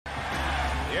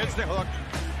Here's the hook.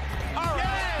 All right.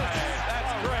 Yes,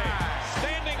 that's great.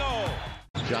 Standing O.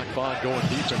 Jacques Vaughn going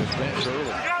deep in his bench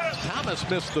early. Thomas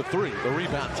missed the three. The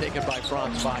rebound taken by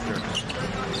Franz Wagner.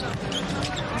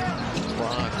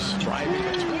 Franz driving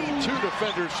between two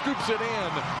defenders, scoops it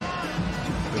in.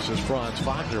 This is Franz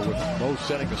Wagner with Mo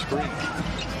setting the screen.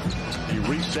 He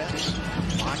resets.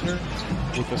 Wagner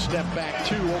with the step back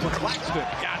two over Claxton.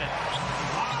 Got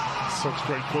it. Such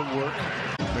great footwork.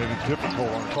 Made it difficult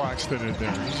on Claxton in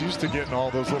there. He's used to getting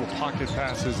all those little pocket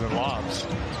passes and lobs.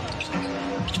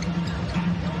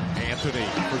 Anthony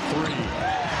for three.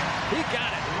 He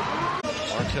got it.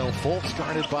 Markelle Fultz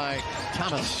guarded by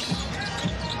Thomas.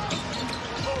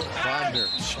 Wagner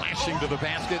slashing to the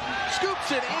basket,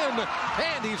 scoops it in,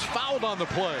 and he's fouled on the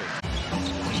play.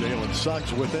 Jalen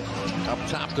Suggs with it, up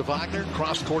top to Wagner,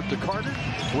 cross court to Carter,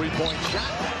 three-point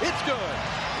shot, it's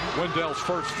good. Wendell's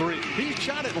first three. He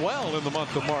shot it well in the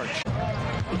month of March.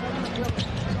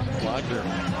 Wagner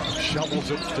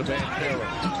shovels it to Van Pera,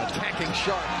 attacking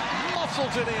sharp,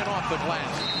 muscles it in off the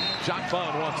glass. Jacques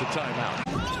Vaughn wants a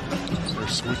timeout.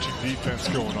 There's switching defense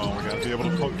going on. We got to be able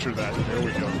to puncture that. There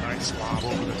we go. Nice lob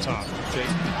over the top. Take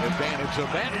advantage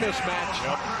of that mismatch.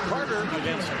 Yep. Carter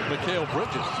against Mikal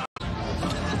Bridges.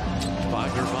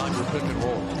 Wagner pick and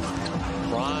roll.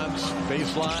 Franz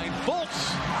baseline.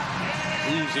 Fultz.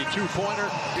 Easy two-pointer.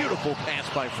 Beautiful pass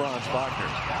by Franz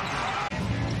Wagner.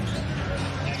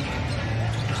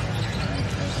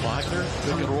 Wagner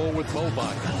pick and roll with Mo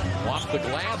Wagner. Off the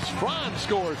glass. Franz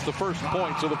scores the first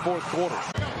points of the fourth quarter.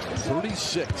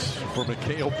 36 for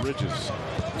Mikal Bridges.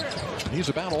 He's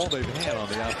about all they've had on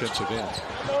the offensive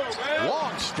end.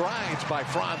 Long strides by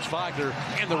Franz Wagner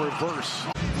in the reverse.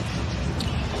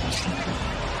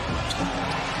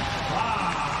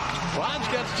 Franz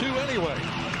gets two anyway.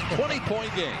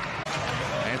 20-point game.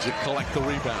 Magic collect the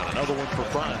rebound. Another one for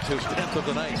Franz, his 10th of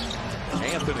the night.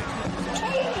 Anthony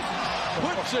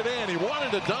puts it in. He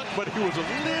wanted to dunk, but he was a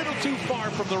little too far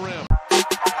from the rim.